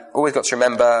 Always got to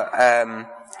remember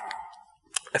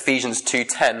Ephesians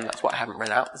 2:10, that's what I haven't read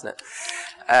out, isn't it?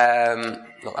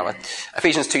 Not that one.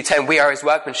 Ephesians 2:10, we are his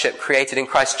workmanship, created in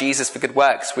Christ Jesus for good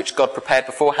works, which God prepared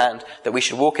beforehand that we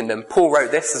should walk in them. Paul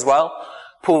wrote this as well.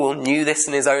 Paul knew this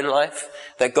in his own life,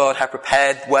 that God had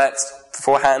prepared works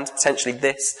beforehand, potentially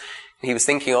this he was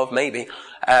thinking of, maybe,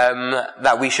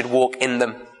 that we should walk in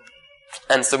them.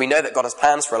 And so we know that God has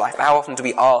plans for a life. How often do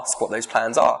we ask what those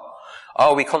plans are?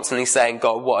 Are we constantly saying,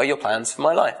 God, what are your plans for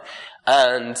my life?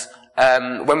 And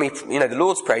when we, the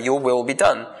Lord's Prayer, your will be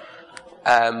done.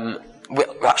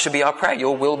 That should be our prayer,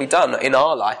 your will be done in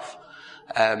our life.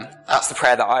 That's the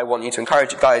prayer that I want you to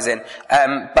encourage you guys in.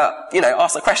 But,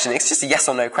 ask the question. It's just a yes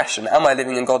or no question. Am I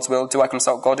living in God's will? Do I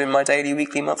consult God in my daily,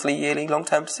 weekly, monthly, yearly,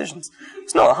 long-term decisions?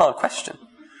 It's not a hard question.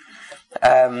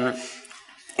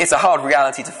 It's a hard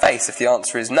reality to face if the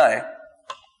answer is no.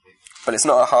 But it's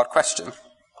not a hard question.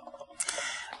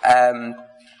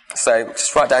 So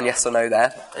just write down yes or no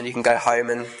there, and you can go home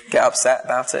and get upset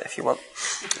about it if you want.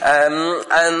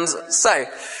 And so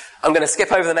I'm going to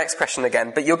skip over the next question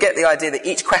again, but you'll get the idea that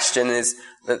each question is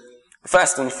that the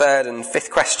first and third and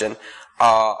fifth question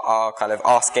are kind of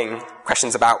asking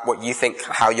questions about what you think,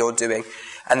 how you're doing,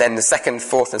 and then the second,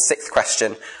 fourth, and sixth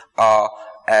question are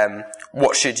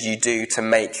what should you do to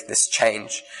make this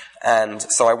change? And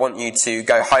so I want you to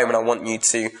go home and I want you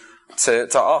to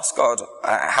ask God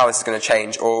how this is going to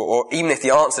change, or even if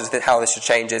the answer to how this should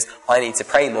change is I need to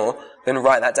pray more, then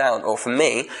write that down. Or for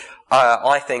me,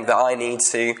 I think that I need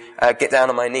to get down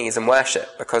on my knees and worship,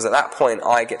 because at that point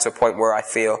I get to a point where I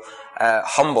feel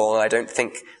humble, and I don't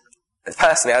think,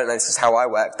 personally, I don't know, this is how I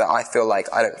work, that I feel like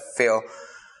I don't feel,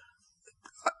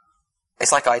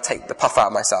 it's like I take the puff out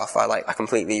of myself. I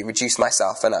completely reduce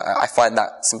myself, and I find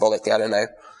that symbolically, I don't know,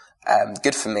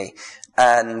 good for me.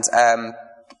 And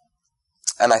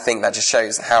I think that just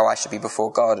shows how I should be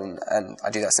before God, and I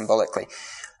do that symbolically.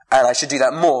 And I should do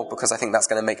that more, because I think that's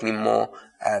going to make me more,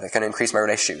 that's going to increase my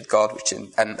relationship with God,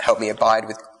 and help me abide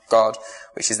with God,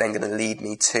 which is then going to lead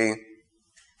me to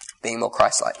being more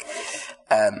Christ-like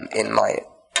in my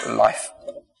life.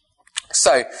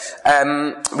 So,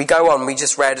 we go on. We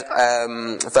just read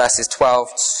verses 12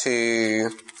 to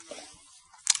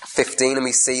 15, and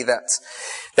we see that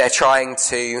they're trying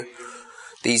to,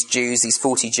 these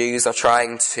 40 Jews are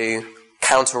trying to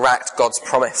counteract God's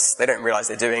promise. They don't realise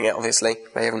they're doing it, obviously.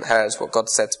 They haven't heard what God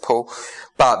said to Paul.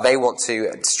 But they want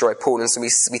to destroy Paul. And so we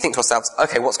think to ourselves,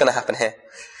 okay, what's going to happen here?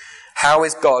 How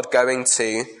is God going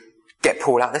to get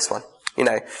Paul out of this one?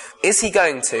 Is he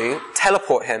going to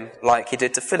teleport him like he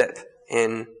did to Philip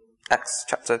in Acts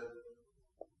chapter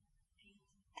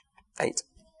 8? Is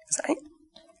that 8?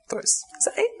 Is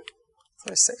that 8? I thought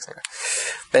it was 6. Anyway.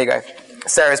 There you go.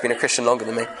 Sarah's been a Christian longer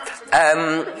than me.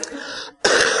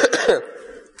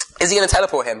 Is he going to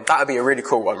teleport him? That would be a really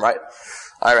cool one, right?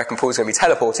 I reckon Paul's going to be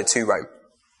teleported to Rome.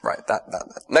 Right, that.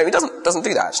 No, he doesn't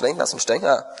do that, actually. That's interesting.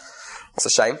 That's a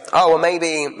shame. Oh, well,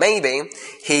 maybe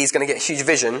he's going to get a huge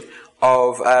vision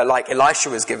of, like Elisha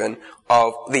was given,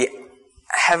 of the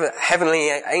heavenly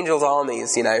angels'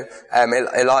 armies,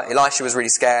 Elisha was really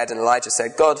scared, and Elijah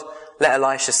said, God, let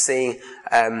Elisha see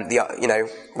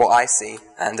what I see,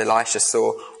 and Elisha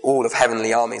saw all of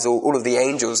heavenly armies, all of the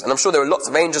angels, and I'm sure there were lots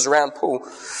of angels around Paul.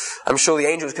 I'm sure the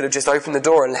angels could have just opened the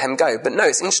door and let him go. But no,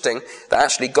 it's interesting that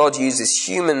actually God uses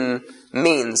human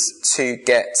means to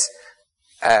get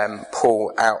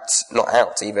Paul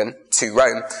to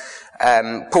Rome.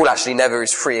 Paul actually never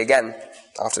is free again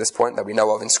after this point that we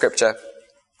know of in Scripture,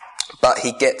 but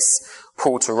he gets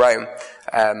Paul to Rome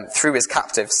through his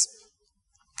captives.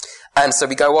 And so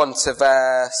we go on to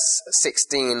verse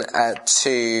 16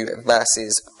 to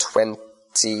verses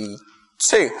 22,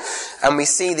 and we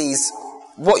see these,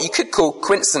 what you could call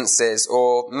coincidences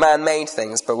or man-made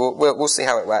things, but we'll see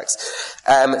how it works.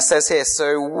 It says here,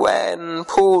 so when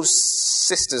Paul's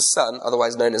sister's son,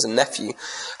 otherwise known as a nephew,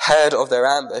 heard of their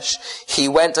ambush, he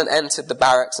went and entered the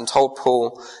barracks and told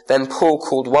Paul. Then Paul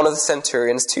called one of the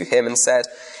centurions to him and said,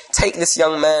 "Take this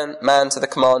young man to the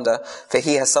commander, for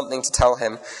he has something to tell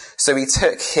him." So he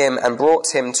took him and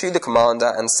brought him to the commander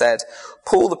and said,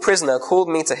 "Paul the prisoner called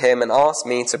me to him and asked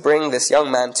me to bring this young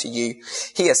man to you.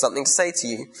 He has something to say to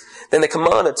you." Then the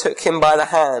commander took him by the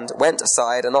hand, went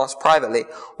aside and asked privately,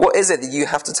 "What is it that you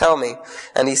have to tell me?"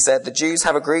 And he said, "The Jews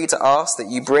have agreed to ask that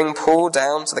you bring Paul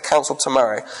down to the council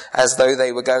tomorrow, as though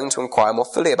they were going to inquire more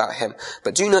fully about him.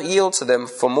 But do not yield to them,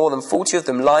 for more than 40 of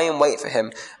them lie in wait for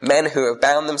him, men who have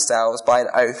bound themselves by an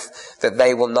oath that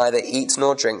they will neither eat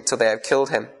nor drink till they have killed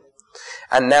him.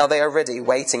 And now they are ready,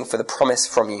 waiting for the promise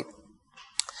from you."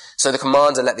 So the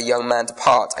commander let the young man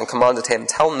depart and commanded him,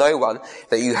 "Tell no one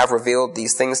that you have revealed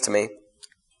these things to me."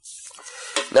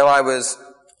 Now I was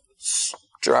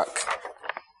struck.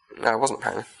 No, I wasn't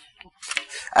apparently.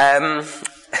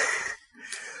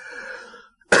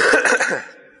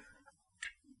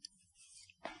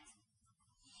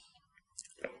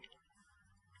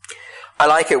 I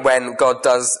like it when God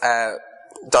does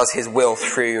his will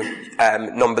through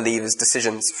non-believers'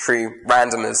 decisions, through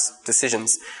randomers'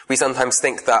 decisions. We sometimes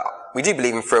think that we do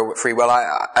believe in free will.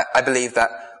 I believe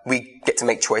that we get to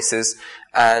make choices,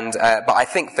 but I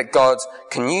think that God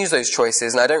can use those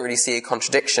choices, and I don't really see a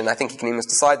contradiction. I think he can even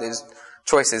decide those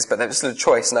choices, but they're still a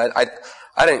choice, and I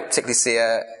don't particularly see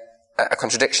a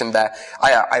contradiction there.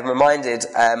 I'm reminded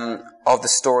of the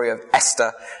story of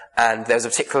Esther, and there's a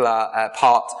particular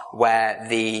part where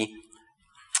the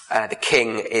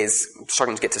king is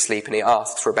struggling to get to sleep, and he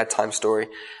asks for a bedtime story,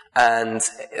 and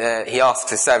he asks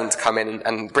his servant to come in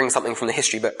and bring something from the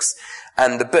history books.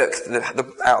 And the book,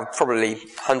 out of probably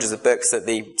hundreds of books that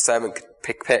the servant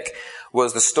could pick,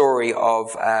 was the story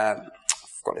of, I've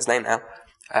forgotten his name now,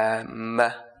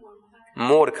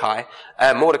 Mordecai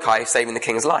saving the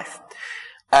king's life.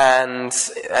 And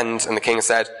the king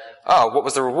said, "Oh, what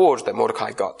was the reward that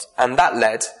Mordecai got?" And that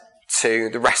led to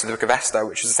the rest of the book of Esther,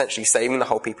 which was essentially saving the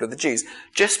whole people of the Jews,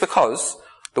 just because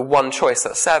the one choice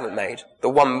that servant made, the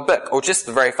one book, or just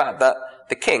the very fact that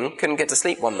the king couldn't get to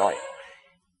sleep one night.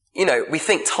 You know, we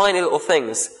think tiny little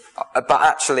things, but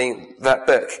actually that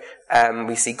book,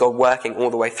 we see God working all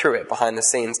the way through it behind the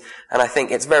scenes. And I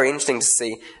think it's very interesting to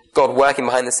see God working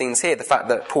behind the scenes here. The fact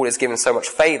that Paul is given so much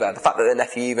favour, the fact that the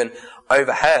nephew even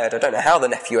overheard, I don't know how the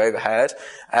nephew overheard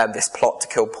this plot to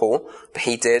kill Paul, but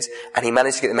he did, and he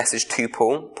managed to get the message to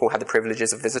Paul. Paul had the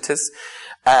privileges of visitors,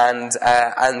 and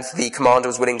the commander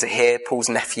was willing to hear Paul's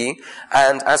nephew,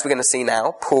 and as we're going to see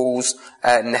now, Paul's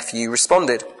nephew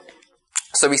responded.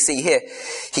 So we see here,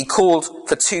 he called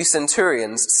for 2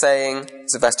 centurions, saying,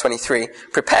 this is verse 23,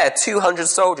 "Prepare 200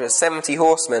 soldiers, 70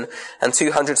 horsemen, and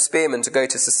 200 spearmen to go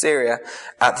to Caesarea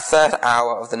at the 3rd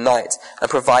hour of the night, and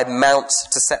provide mounts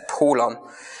to set Paul on,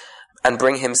 and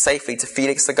bring him safely to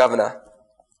Felix the governor."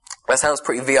 That sounds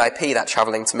pretty VIP, that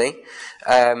travelling to me.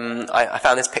 I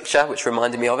found this picture, which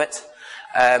reminded me of it.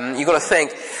 You've got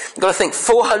to think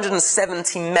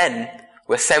 470 men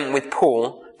were sent with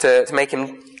Paul to make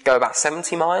him go about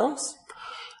 70 miles.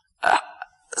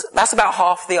 That's about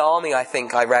half the army, I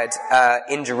think I read,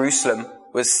 in Jerusalem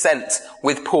was sent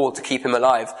with Paul to keep him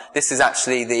alive. This is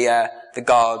actually the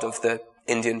guard of the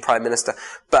Indian Prime Minister,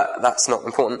 but that's not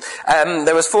important.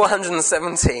 There was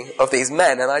 470 of these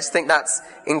men, and I just think that's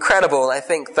incredible. I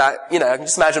think that, I can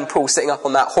just imagine Paul sitting up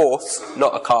on that horse,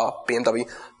 not a car, BMW,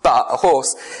 but a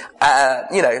horse,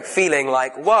 feeling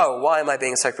like, whoa, why am I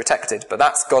being so protected? But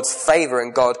that's God's favour,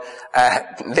 and God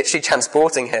literally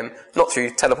transporting him, not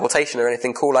through teleportation or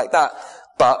anything cool like that,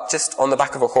 but just on the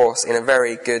back of a horse in a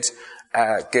very good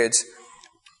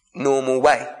normal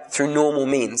way, through normal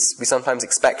means. We sometimes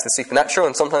expect the supernatural,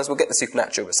 and sometimes we'll get the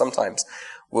supernatural, but sometimes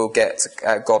we'll get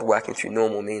God working through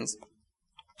normal means.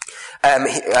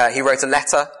 He wrote a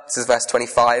letter. This is verse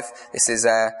 25. This is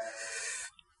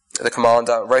the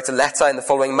commander wrote a letter in the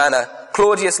following manner: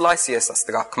 Claudius Lysias, that's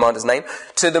the commander's name,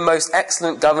 to the most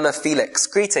excellent governor Felix,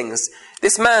 greetings.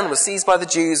 This man was seized by the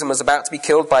Jews and was about to be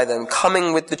killed by them.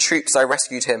 Coming with the troops, I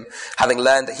rescued him, having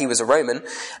learned that he was a Roman.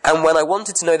 And when I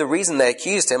wanted to know the reason they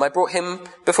accused him, I brought him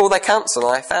before their council,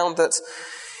 and I found that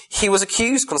he was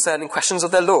accused concerning questions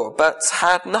of their law, but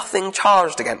had nothing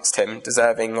charged against him,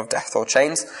 deserving of death or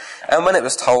chains. And when it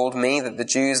was told me that the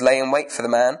Jews lay in wait for the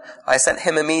man, I sent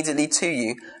him immediately to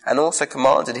you, and also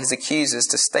commanded his accusers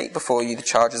to state before you the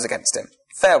charges against him.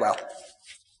 Farewell.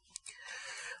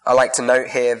 I like to note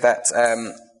here that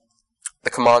the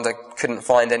commander couldn't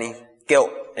find any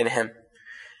guilt in him.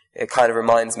 It kind of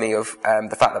reminds me of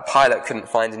the fact that Pilate couldn't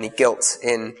find any guilt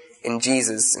in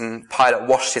Jesus, and Pilate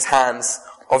washed his hands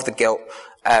of the guilt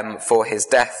for his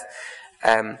death.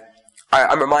 I'm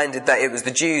reminded that it was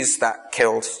the Jews that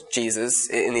killed Jesus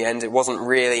in the end. It wasn't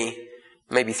really,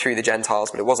 maybe through the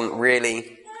Gentiles, but it wasn't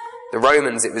really the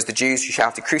Romans. It was the Jews who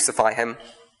shouted, "Crucify him."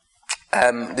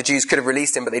 The Jews could have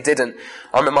released him, but they didn't.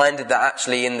 I'm reminded that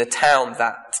actually in the town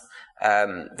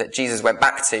that Jesus went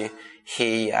back to,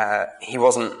 he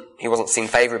wasn't seen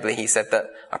favourably. He said that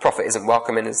a prophet isn't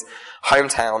welcome in his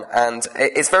hometown. And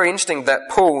it's very interesting that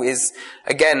Paul is,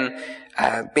 again,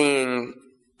 being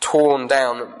torn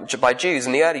down by Jews.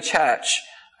 And the early church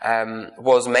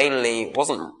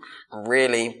wasn't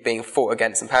really being fought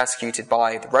against and persecuted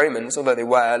by the Romans, although they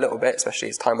were a little bit, especially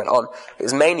as time went on. It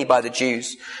was mainly by the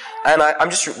Jews. And I'm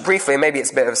just briefly, maybe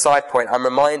it's a bit of a side point, I'm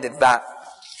reminded that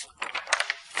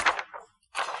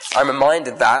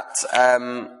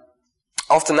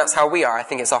often that's how we are. I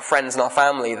think it's our friends and our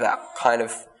family that kind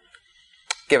of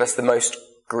give us the most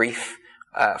grief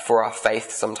for our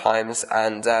faith sometimes.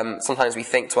 And sometimes we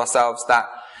think to ourselves that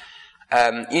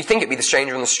you'd think it'd be the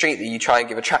stranger on the street that you try and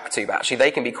give a tract to, but actually they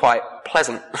can be quite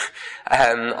pleasant.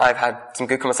 I've had some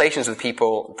good conversations with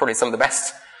people. Probably some of the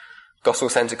best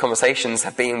gospel-centered conversations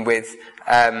have been with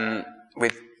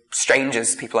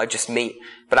strangers, people I just meet.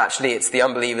 But actually it's the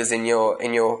unbelievers in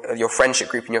your friendship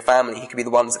group, in your family, who could be the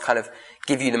ones that kind of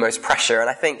give you the most pressure. And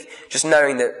I think just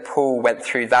knowing that Paul went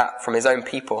through that from his own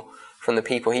people, from the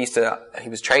people he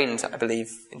was trained, I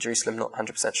believe, in Jerusalem, not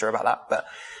 100% sure about that, but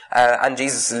and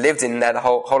Jesus lived in there the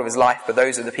whole of his life, but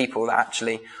those are the people that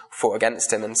actually fought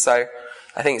against him. And so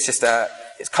I think it's just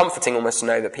it's comforting almost to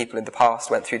know that people in the past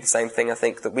went through the same thing I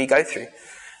think that we go through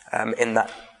in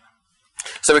that.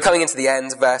 So we're coming into the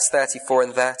end, verse 34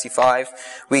 and 35.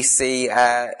 We see,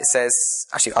 it says,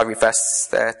 actually I'll read verse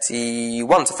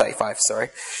 31 to 35, sorry.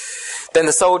 Then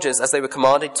the soldiers, as they were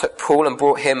commanded, took Paul and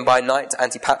brought him by night to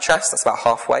Antipatris, that's about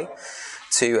halfway,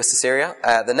 to Caesarea.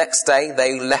 The next day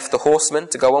they left the horsemen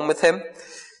to go on with him,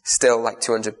 still like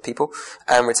 200 people,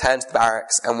 and returned to the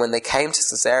barracks. And when they came to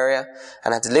Caesarea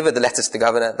and had delivered the letter to the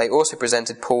governor, they also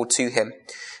presented Paul to him.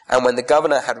 And when the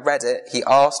governor had read it, he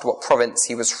asked what province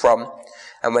he was from.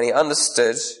 And when he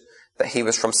understood that he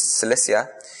was from Cilicia,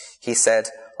 he said,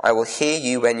 "I will hear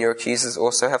you when your accusers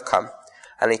also have come."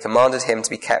 And he commanded him to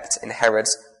be kept in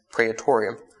Herod's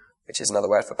praetorium, which is another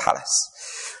word for palace.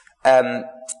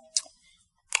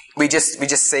 We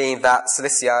just see that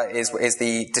Cilicia is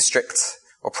the district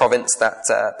or province that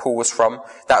Paul was from.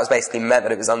 That was basically meant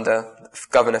that it was under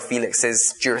Governor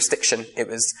Felix's jurisdiction. It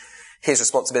was his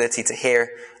responsibility to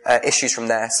hear issues from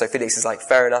there. So Felix is like,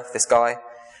 fair enough, this guy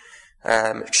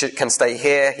can stay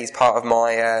here. He's part of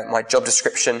my job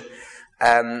description.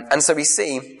 And so we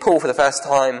see Paul for the first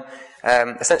time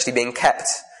essentially being kept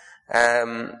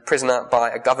prisoner by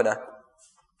a governor.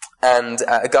 And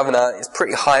a governor is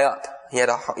pretty high up. He had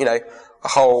a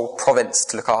whole province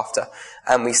to look after.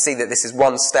 And we see that this is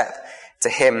one step to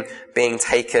him being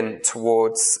taken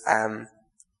towards Rome,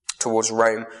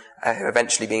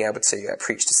 eventually being able to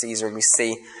preach to Caesar. And we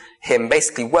see him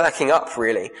basically working up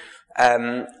the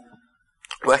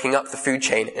food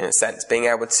chain in a sense, being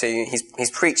able to,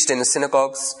 he's preached in the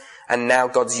synagogues, and now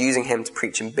God's using him to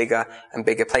preach in bigger and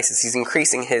bigger places. He's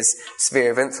increasing his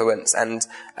sphere of influence, and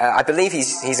I believe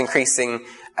he's increasing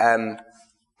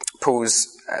Paul's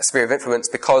sphere of influence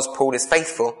because Paul is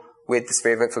faithful with the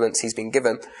sphere of influence he's been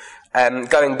given.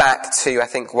 Going back to, I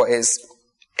think, what is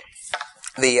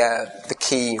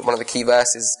one of the key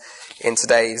verses in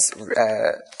today's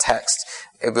text,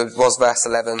 it was verse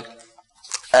 11.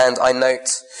 And I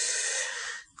note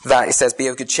that it says, "Be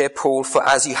of good cheer, Paul, for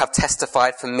as you have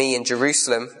testified for me in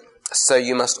Jerusalem, so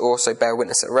you must also bear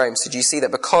witness at Rome." So do you see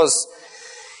that because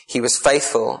he was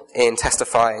faithful in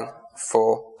testifying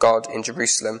for God in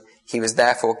Jerusalem, he was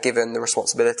therefore given the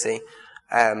responsibility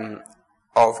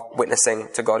of witnessing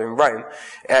to God in Rome.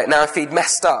 Now, if he'd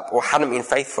messed up or hadn't been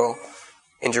faithful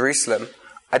in Jerusalem,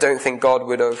 I don't think God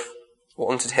would have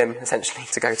wanted him essentially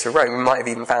to go to Rome. He might have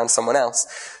even found someone else.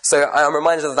 So I'm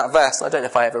reminded of that verse, and I don't know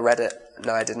if I ever read it.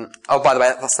 No, I didn't. Oh, by the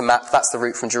way, that's the map. That's the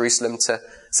route from Jerusalem to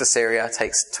Caesarea. It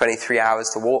takes 23 hours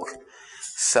to walk.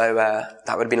 So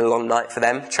that would have been a long night for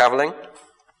them, travelling.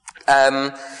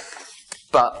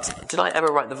 But did I ever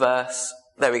write the verse?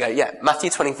 There we go. Yeah, Matthew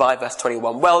 25, verse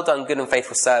 21. Well done, good and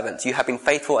faithful servant. You have been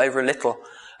faithful over a little.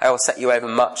 I will set you over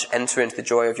much. Enter into the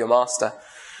joy of your master.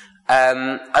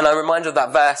 And I'm reminded of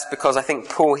that verse because I think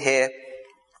Paul here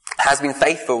has been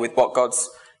faithful with what God's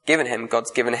given him.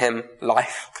 God's given him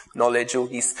life, knowledge, all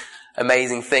these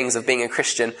amazing things of being a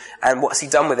Christian. And what's he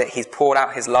done with it? He's poured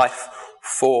out his life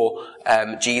for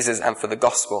Jesus and for the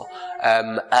gospel.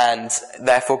 And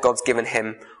therefore God's given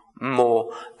him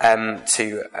more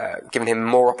given him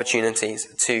more opportunities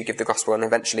to give the gospel, and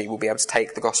eventually we'll be able to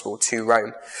take the gospel to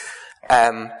Rome.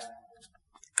 I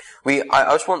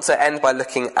just want to end by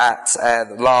looking at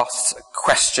the last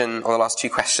question, or the last two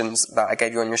questions that I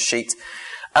gave you on your sheet.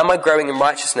 Am I growing in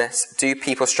righteousness? Do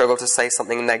people struggle to say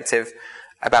something negative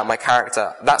about my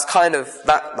character? That's kind of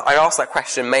that. I asked that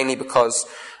question mainly because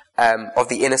of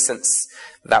the innocence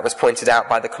that was pointed out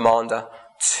by the commander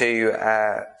to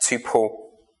Paul.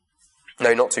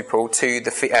 No, not to Paul, to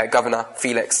the governor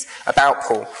Felix about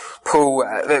Paul. Paul,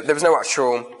 there was no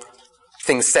actual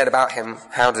things said about him.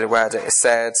 How did it word it? It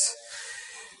said,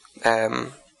 had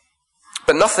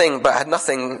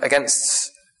nothing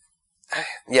against.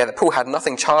 That Paul had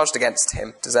nothing charged against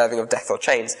him, deserving of death or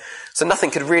chains. So nothing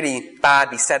could really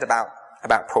bad be said about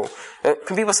Paul.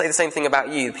 Can people say the same thing about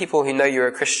you? People who know you're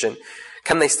a Christian,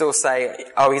 can they still say,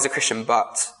 "Oh, he's a Christian,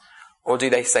 but," or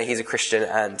do they say he's a Christian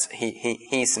and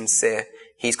he's sincere,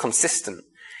 he's consistent,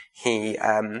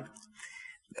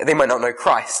 they might not know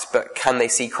Christ, but can they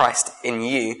see Christ in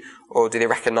you, or do they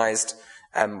recognise?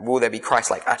 Will there be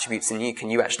Christ-like attributes in you? Can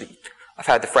you actually? I've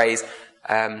heard the phrase.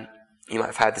 You might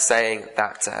have heard the saying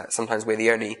that sometimes we're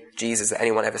the only Jesus that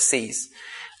anyone ever sees.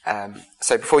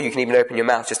 So before you can even open your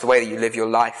mouth, just the way that you live your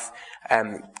life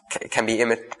can be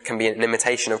an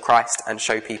imitation of Christ and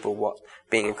show people what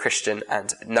being a Christian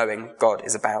and knowing God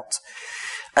is about.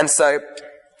 And so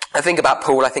I think about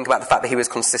Paul, I think about the fact that he was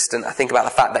consistent, I think about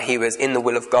the fact that he was in the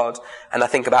will of God, and I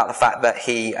think about the fact that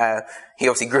he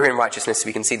obviously grew in righteousness, so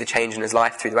we can see the change in his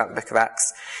life throughout the book of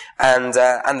Acts, and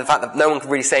the fact that no one could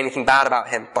really say anything bad about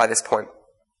him by this point.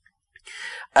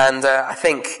 And I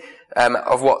think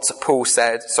of what God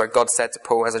said to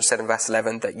Paul, as I just said in verse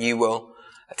 11, that you will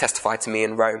testify to me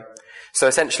in Rome. So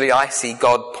essentially I see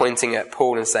God pointing at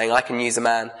Paul and saying, I can use a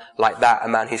man like that, a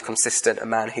man who's consistent, a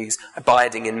man who's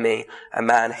abiding in me, a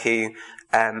man who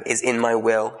is in my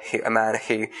will, a man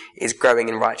who is growing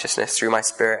in righteousness through my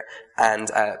spirit,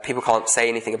 and people can't say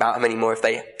anything about him anymore. If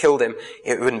they killed him,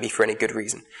 it wouldn't be for any good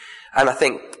reason. And I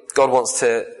think God wants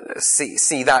to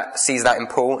sees that in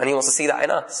Paul, and he wants to see that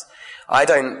in us. I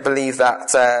don't believe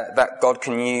that God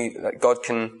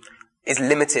is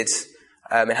limited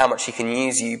in how much he can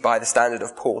use you by the standard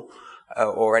of Paul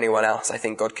or anyone else. I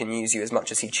think God can use you as much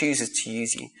as he chooses to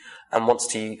use you and wants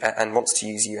to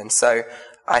use you. And so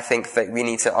I think that we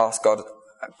need to ask God,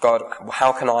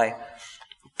 how can I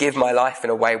give my life in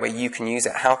a way where you can use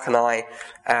it? How can I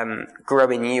grow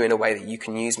in you in a way that you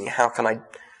can use me?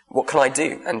 What can I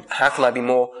do? And how can I be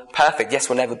more perfect? Yes,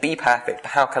 we'll never be perfect,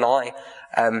 but how can I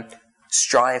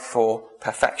strive for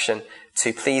perfection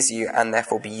to please you and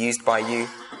therefore be used by you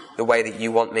the way that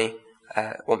you want me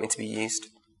to be used?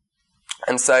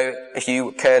 And so if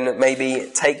you can maybe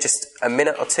take just a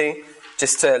minute or two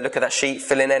just to look at that sheet,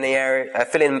 fill in any area,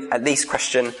 fill in at least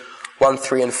question 1,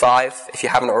 3 and 5 if you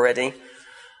haven't already.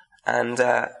 And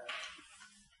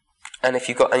if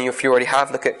you already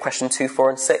have, look at question 2, 4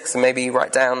 and 6 and maybe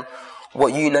write down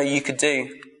what you know you could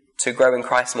do to grow in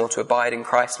Christ more, to abide in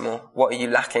Christ more. What are you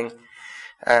lacking?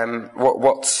 I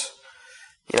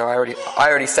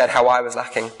already said how I was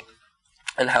lacking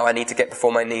and how I need to get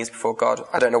before my knees before God.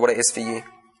 I don't know what it is for you.